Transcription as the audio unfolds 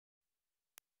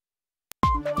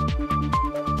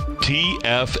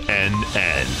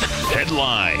TFNN.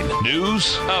 Headline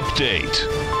News Update.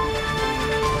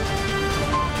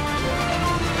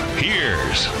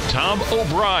 Here's Tom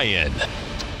O'Brien.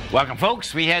 Welcome,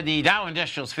 folks. We had the Dow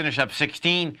Industrials finish up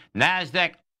 16,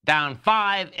 NASDAQ down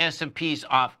 5, S&P's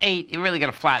off 8. You really got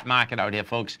a flat market out here,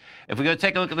 folks. If we go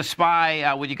take a look at the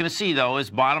SPY, what you're going to see, though, is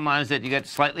bottom line is that you get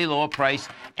slightly lower price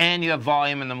and you have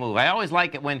volume in the move. I always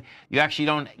like it when you actually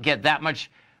don't get that much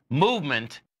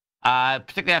movement,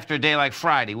 particularly after a day like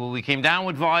Friday. Well, we came down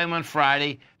with volume on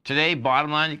Friday. Today,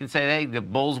 bottom line, you can say, hey, the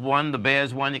Bulls won, the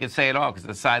Bears won. You can say it all because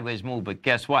it's a sideways move. But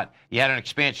guess what? You had an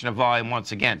expansion of volume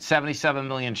once again. 77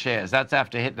 million shares. That's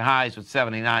after hitting highs with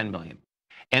 79 million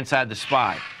inside the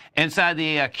SPY. Inside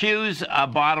the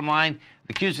Qs, bottom line,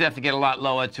 the Qs have to get a lot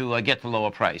lower to get the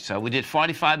lower price. So we did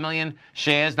 45 million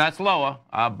shares. That's lower,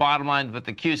 bottom line, but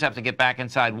the Qs have to get back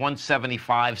inside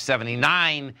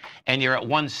 175.79, and you're at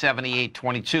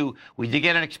 178.22. We did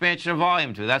get an expansion of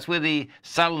volume, too. That's where the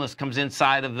subtleness comes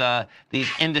inside of these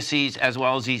indices as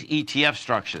well as these ETF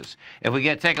structures. If we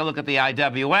take a look at the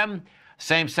IWM,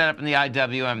 same setup in the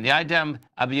IWM. The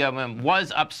IWM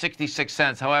was up 66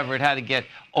 cents. However, it had to get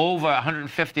over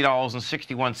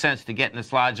 $150.61 to get in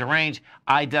this larger range.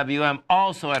 IWM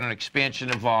also had an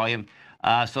expansion of volume.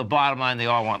 So bottom line, they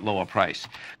all want lower price.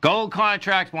 Gold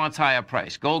contract wants higher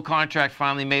price. Gold contract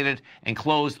finally made it and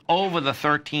closed over the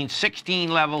 1316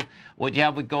 level. What you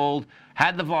have with gold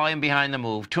had the volume behind the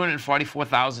move,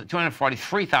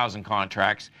 243,000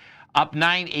 contracts. Up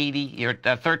 980, you're at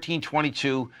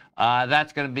 1322.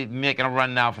 That's going to be making a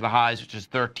run now for the highs, which is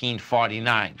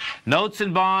 1349. Notes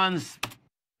and bonds,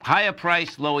 higher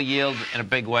price, lower yield in a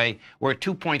big way. We're at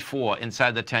 2.4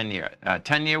 inside the 10-year.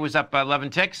 10-year was up 11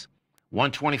 ticks,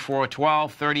 124.12.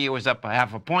 30-year was up a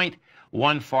half a point,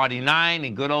 149.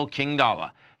 And good old King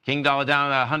Dollar. King Dollar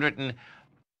down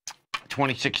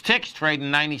 126 ticks,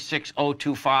 trading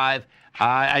 96.025.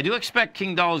 I do expect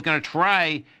King Dollar is going to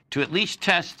try to at least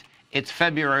test its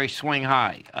February swing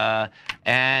high.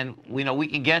 And we know we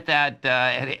can get that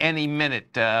at any minute.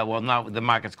 Well, not the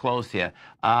market's closed here.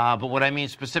 But what I mean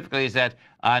specifically is that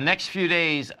next few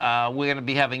days, we're going to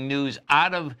be having news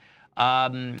out of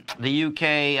the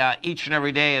UK each and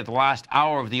every day at the last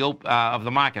hour of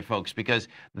the market, folks, because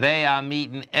they are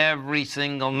meeting every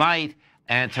single night.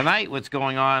 And tonight, what's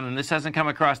going on, and this hasn't come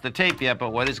across the tape yet,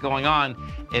 but what is going on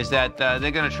is that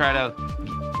they're going to try to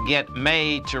get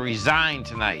May to resign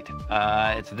tonight.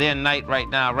 It's their night right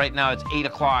now. Right now, it's 8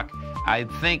 o'clock. I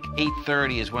think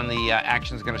 8:30 is when the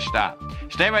action's going to stop.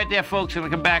 Stay right there, folks, and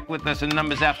we'll come back with some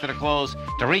numbers after the close.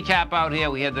 To recap out here,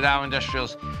 we had the Dow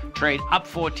Industrials trade up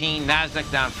 14,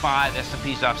 NASDAQ down 5,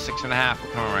 S&P's off 6.5.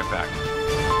 We're coming right back.